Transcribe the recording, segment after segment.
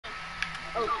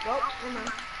Oh, nope, never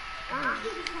mind.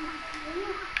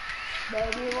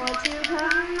 Baby, won't you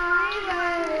come my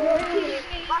way?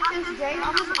 Watch this, Jay.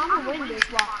 I'm gonna win this.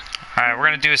 Watch. Alright, we're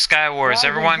gonna do a Sky Wars.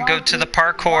 Everyone go to the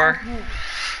parkour.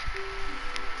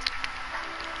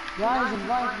 Guys,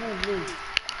 invite me, please.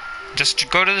 Just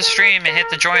go to the stream and hit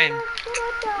the join.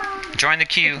 Join the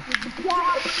queue.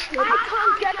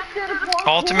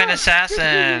 Ultimate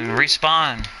Assassin,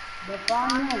 respawn. The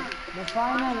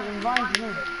final, invite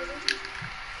me.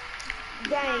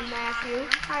 Dang, Matthew.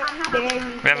 How dare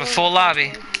you? We have a full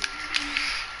lobby.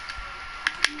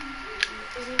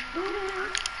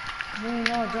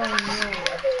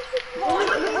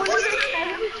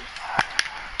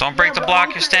 Don't break the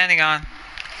block you're standing on.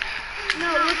 No,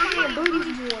 we're playing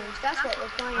Booty Wars. That's what we're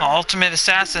playing. Ultimate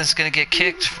Assassin is gonna get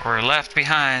kicked or left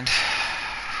behind.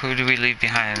 Who do we leave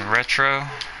behind? Retro?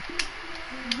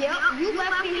 Yep, you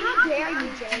left me. How dare you,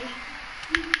 Jay?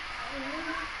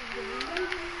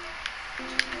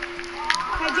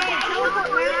 Hey, Jay, teleport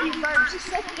around you first.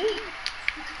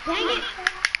 Dang it.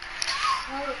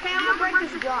 Hey, I'm gonna break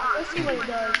this block. Let's see what it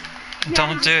does.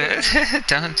 Don't do it.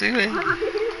 Don't do it.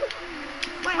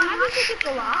 Wait, how did you get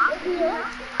the lock?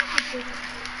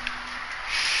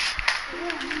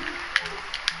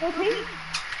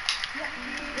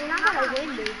 We're not gonna win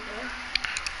this, bro.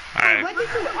 Alright. What did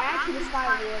you add to the Sky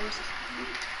Wars?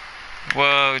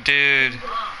 Whoa, dude.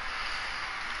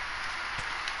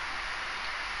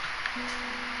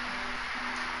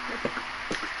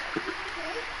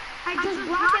 Hey, just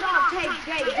block it off, Jay,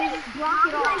 just block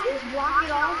it off. Just block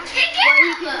it off where he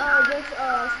can just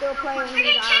still play on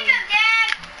his island.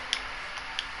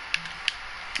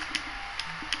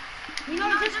 You know,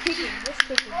 just kick him,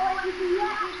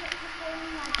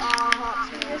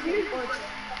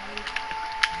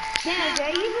 Damn,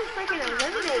 Jay, you just freaking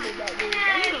eliminated that dude.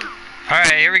 Damn.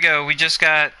 Alright, here we go. We just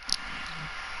got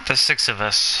the 6 of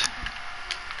us.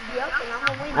 Yep, and I'm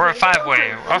gonna win. We're a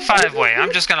 5-way. A 5-way.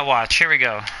 I'm just gonna watch. Here we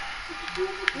go.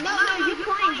 No, you're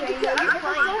playing, Jay. No, you're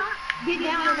playing. Get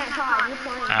down on that tile. You're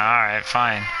playing. Alright,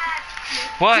 fine.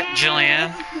 What,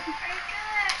 Jillian?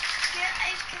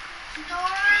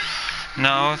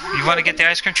 No, you want to get the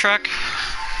ice cream truck?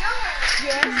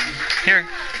 Yes. Here.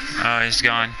 Oh, he's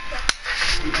gone.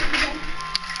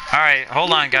 Alright,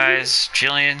 hold on, guys.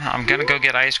 Jillian, I'm gonna go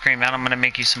get ice cream and I'm gonna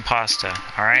make you some pasta.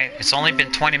 Alright? It's only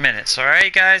been 20 minutes.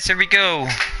 Alright, guys, here we go.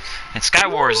 And Sky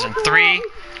Wars in 3,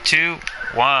 2,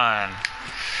 1.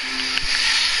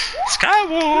 Sky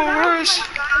Wars!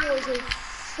 Sky Wars is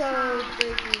so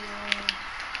freaking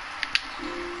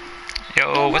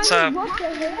Yo, what's up?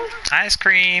 Ice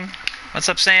cream. What's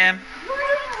up, Sam?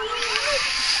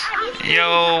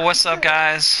 Yo, what's up,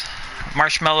 guys?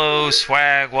 Marshmallow,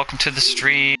 Swag, welcome to the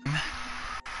stream.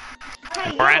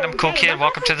 Hey, Random Cool Kid,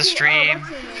 welcome to the stream.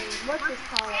 What's this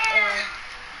called?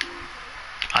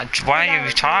 Why are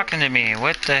you talking to me?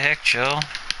 What the heck, Jill?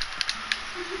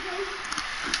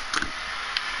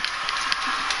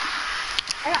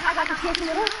 I got the kids in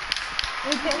the middle.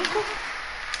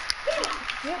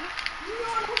 Yep.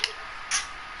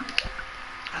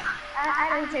 I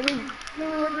don't say we.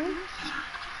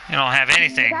 You don't have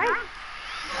anything.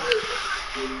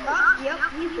 Oh, yep,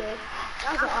 you did.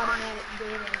 That was an automatic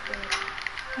game.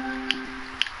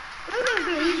 Look at this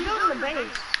dude, he's building the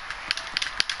base.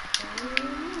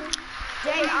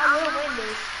 Jay, I will win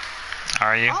this.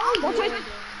 Are you? Oh, watch it.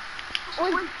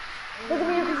 Look at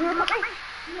me, because you're looking.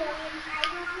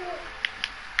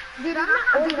 Dude, I'm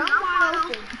wide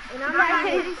open. And I'm not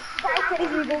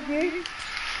crazy.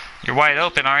 You're wide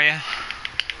open, are you?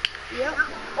 Yep.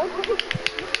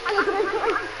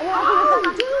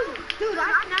 Dude, I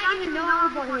did not even know I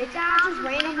was going to hit that. I just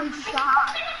randomly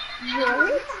shot.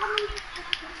 What?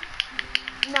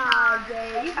 Nah, Jay,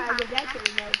 you gotta give that kid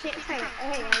another chance. Hey,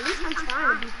 at least I'm trying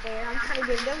to be fair. I'm trying to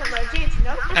give them another chance, you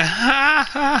know?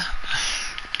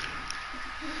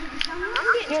 I'm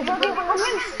getting to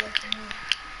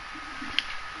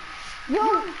Yo, I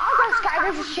got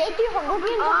Skyver's a shaky from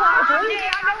looking into my dream.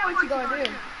 Yeah, I know what you're gonna do.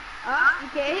 You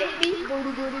can't hit me.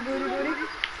 Booty, booty, booty, booty.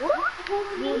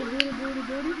 Booty, booty, booty,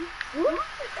 booty.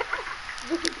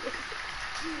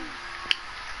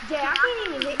 Jay, I can't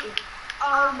even hit you.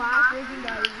 Oh my freaking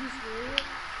god, are you serious?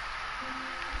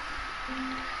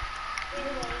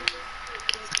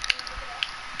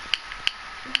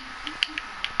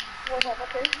 What's up,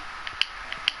 okay?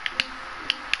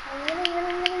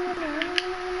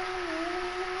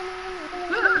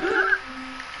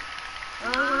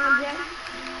 Jay.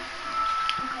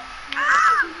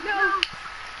 No!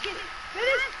 Get it!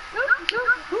 Finish! No!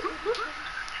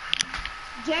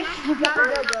 Jay, you gotta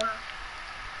go, bro.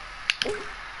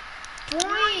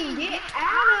 Boy, get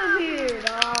out of here,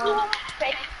 dog.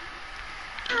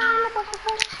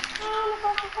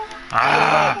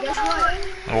 Ah, Guess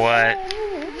what? what?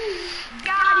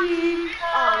 Got it.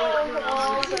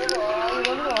 Oh,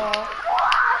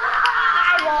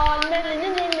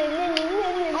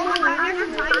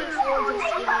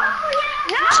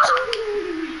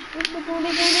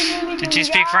 wait. Did you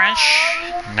speak French?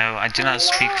 No, I do not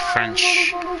speak French.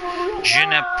 Je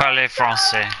ne parle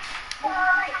français.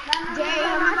 Jay,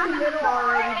 I'm at the middle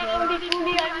already, bro.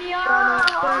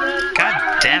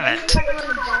 God damn it.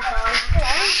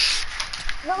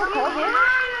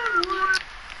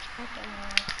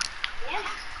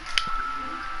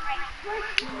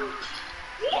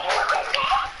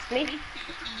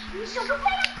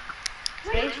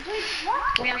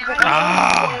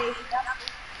 Ah.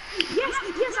 Yes,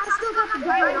 I still got the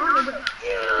diamond on me, but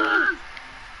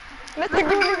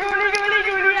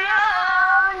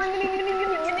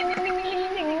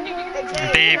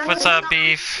Beef, what's up,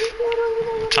 Beef?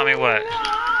 Tell me what.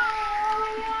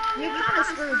 you're kind of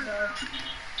screwed, though.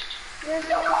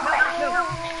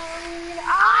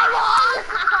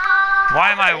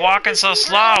 Why am I walking so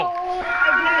slow?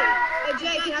 Hey,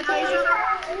 Jay, can I tell you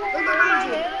something? Look behind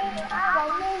you.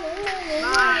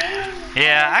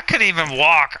 Yeah, I couldn't even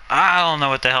walk. I don't know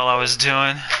what the hell I was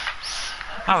doing.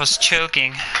 I was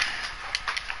choking.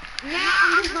 Now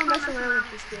I'm just gonna mess around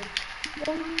with this kid.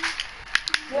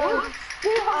 Whoa.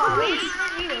 Oh, man.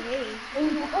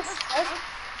 I'm about to be pissed off.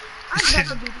 I'm about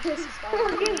to be pissed.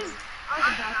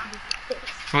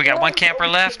 We got one camper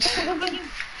left.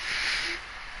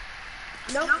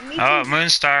 Nope, me too. Oh,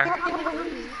 Moonstar.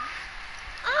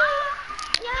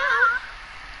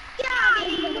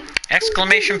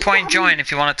 Exclamation point join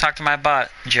if you want to talk to my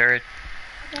bot, Jared.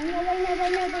 To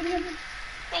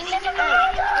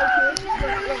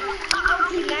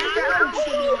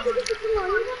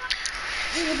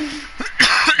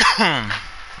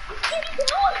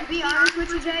be honest with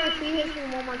you, Jay, if he hits me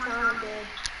one more time, I'm dead.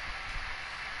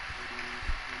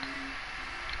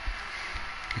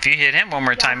 If you hit him one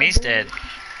more time, he's dead.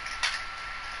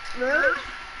 Really?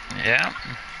 Yeah.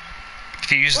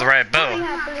 If you use the right bow.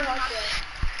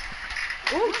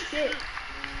 Oh shit.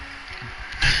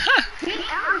 Get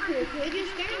out of here, kid. You're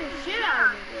scaring the shit out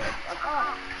of me, dude. Fuck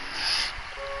off.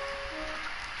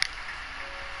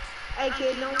 Hey,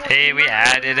 kid, no more. Hey, we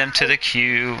added him to the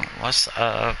queue. What's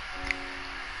up?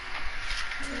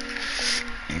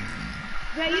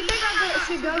 Jay, you think I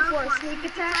should go for a sneak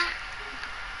attack?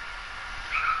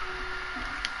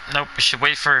 Nope, we should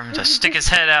wait for him to stick his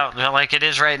head out like it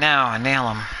is right now and nail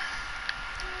him.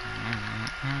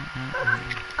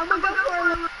 I'm gonna go for a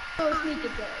little sneak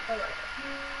attack. Okay.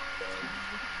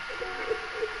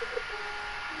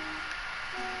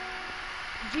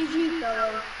 GG,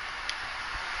 fellow.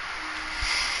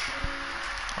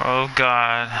 Oh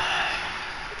god.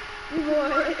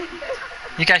 What?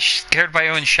 You guys scared by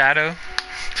your own shadow?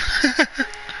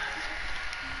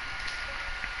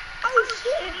 Oh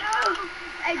shit, no!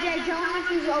 Hey Jay, don't have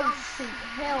his old suit.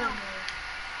 Hell no.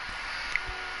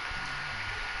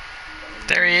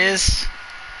 There he is.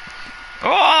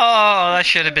 Oh, that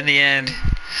should have been the end.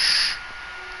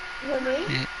 For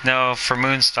me? No, for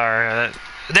Moonstar.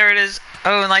 There it is.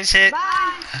 Oh, nice hit.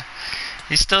 Bye!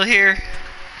 He's still here.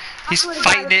 He's I swear to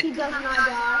fighting God, if it. he does not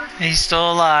die. He's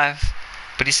still alive.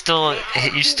 But he's still,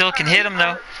 you still can hit him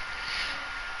though.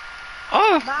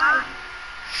 Oh! Bye.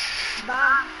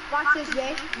 Bye. Watch this,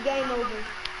 Jay. Game over.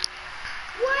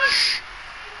 What?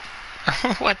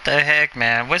 What the heck,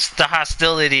 man? What's the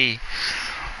hostility?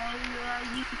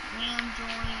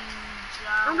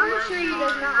 I'm pretty sure he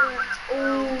does not want.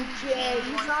 Oh, Jay,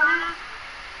 you saw that?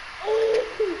 Oh.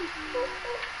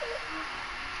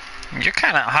 You're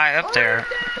kind of high up there.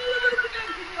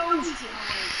 Oh, shit.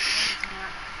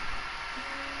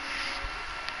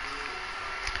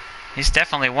 He's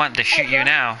definitely wanting to shoot you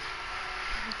now.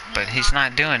 But he's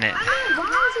not doing it. I mean,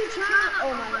 why is he trying?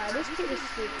 Oh my god, this kid is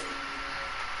stupid.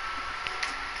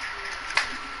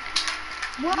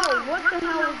 Whoa, what the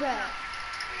hell was that?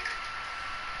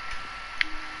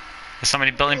 Is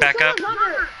somebody building back up?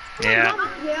 Yeah.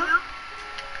 Yeah.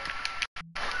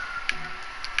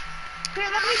 Here,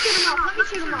 let me shoot him off. Let me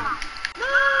shoot him off.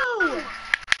 No!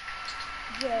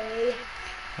 Jay.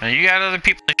 Well, you got other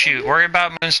people to shoot. Worry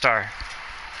about Moonstar.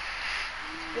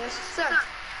 Yes, sir.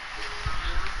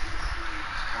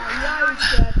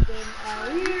 Nice, Captain.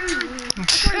 I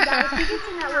swear to God, if he gets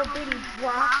in that little bitty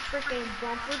rock freaking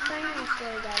bumper thing, I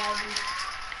swear to God, I'll be...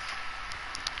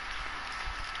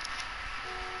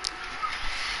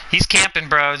 He's camping,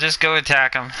 bro. Just go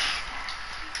attack him.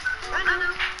 I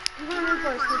know. I'm going in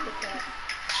for a sneak attack.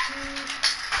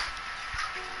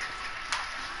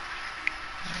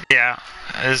 Yeah.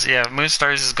 Yeah,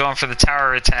 Moonstars is going for the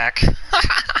tower attack.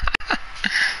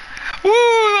 Woo,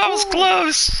 that was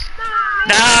close.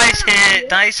 Nice hit,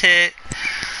 nice hit.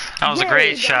 That was a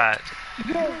great shot.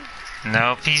 Jay,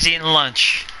 Nope, he's eating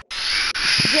lunch.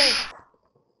 Jay.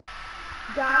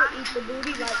 Gotta eat the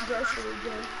booty like grocery,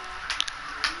 Jay.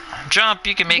 Jump,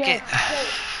 you can make it.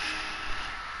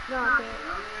 No, I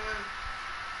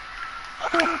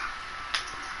can't.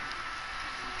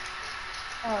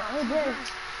 Hey Jay,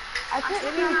 I couldn't see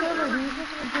each other. Do you think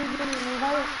we could get an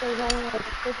invite? There's only like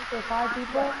 6 or 5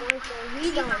 people.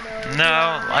 We don't know. No,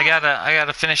 I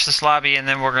gotta finish this lobby and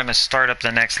then we're gonna start up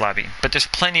the next lobby. But there's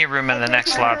plenty of room in the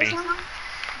next lobby.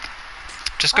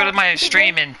 Just go to my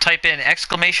stream and type in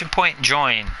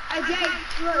 !join. Hey, Jay,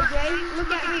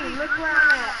 look at me. Look where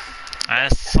I'm at. I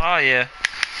saw you.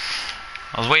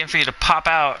 I was waiting for you to pop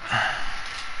out.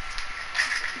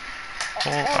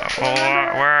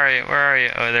 Where are you? Where are you?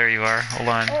 Oh, there you are. Hold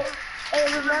on. Hey,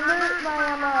 remember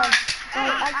my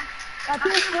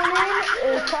PS4 name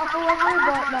is Chocolate Lover,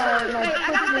 but my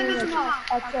Twitch name is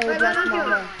XA Black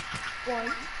Mamba.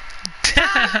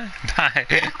 Bye.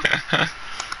 Hey,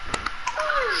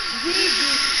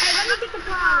 let me get the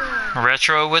plan.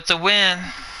 Retro with the win.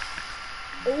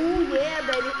 Oh, yeah,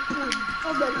 baby.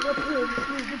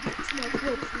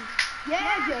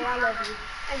 Yeah, Jay, I love you.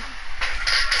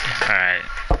 Alright.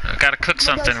 I gotta cook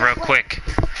something real quick.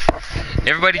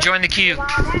 Everybody join the queue.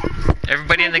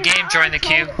 Everybody in the game join the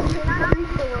queue.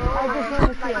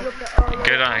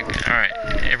 Good on. Alright.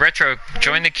 Hey, Retro,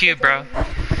 join the queue, bro.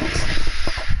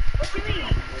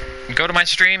 Go to my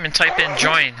stream and type in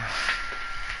join.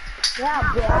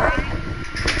 Yeah, bro.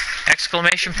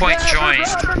 !join.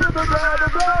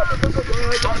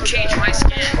 Don't change my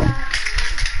skin.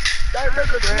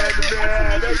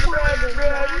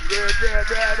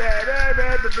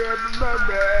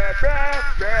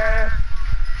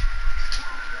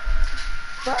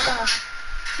 But,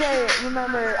 Jay,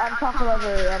 remember, I'm Chocolate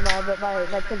Lover, but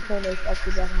my Twitch name is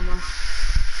XA Black Mamba.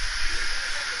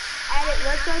 Add it,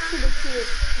 let's go to the queue.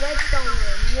 Let's go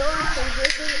in. Your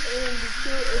position in the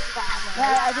queue is 5.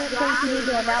 Yeah, I don't think you need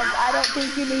to announce. I don't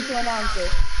think you need to announce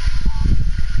it.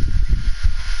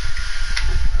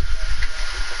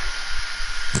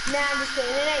 Nah, I'm just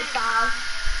kidding. It ain't 5.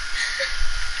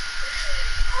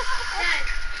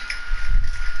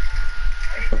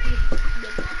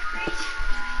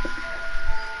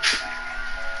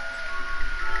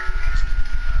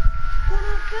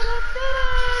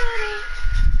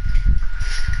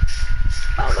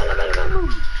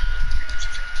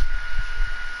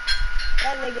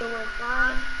 That nigga went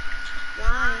flying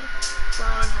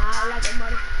high like a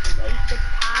motherfucker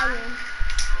tyrant.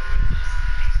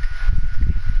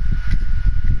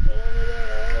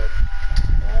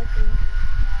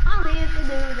 All he has to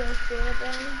do is just sit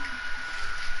down.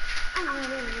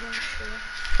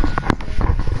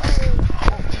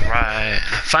 Right.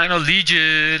 Final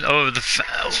Legion. Oh, the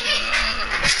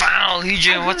Final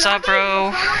Legion. What's up,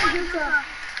 bro?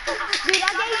 Dude,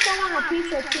 I gave someone a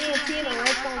piece of TNT in a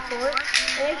redstone fort,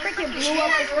 and they freaking blew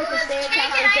up the freaking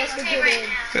sandcastle just to get in.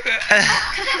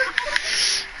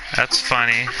 That's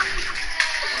funny.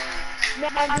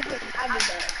 Man, I'm just kidding. I did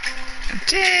that.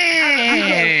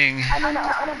 Dang.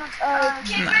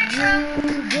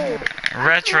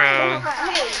 Retro.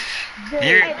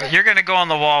 You're gonna go on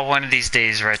the wall one of these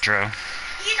days, Retro.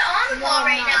 He's on the wall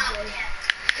right now.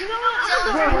 You know what?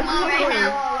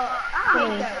 I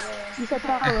hate that one. You said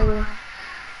Chocolate Lover.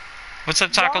 What's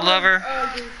up, Taco Lover?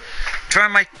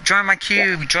 Join my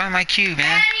cube. Join my cube,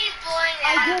 man.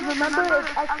 I did remember it's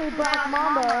XA Black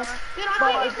Mamba,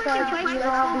 but it says you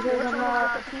know because I'm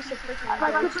not. My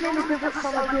Twitch name is different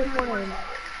from my PS4 name.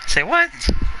 Say what?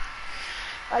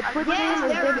 My Twitch name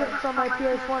is different from my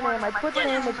PS4 name. My Twitch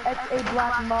name is XA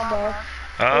Black Mamba.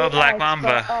 Oh, Black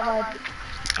Mamba.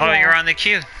 Oh, you're on the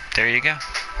queue. There you go.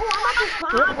 Oh, I'm not just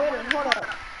wait, hold up.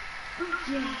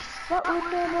 Yes.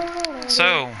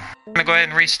 So, I'm gonna go ahead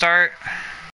and restart.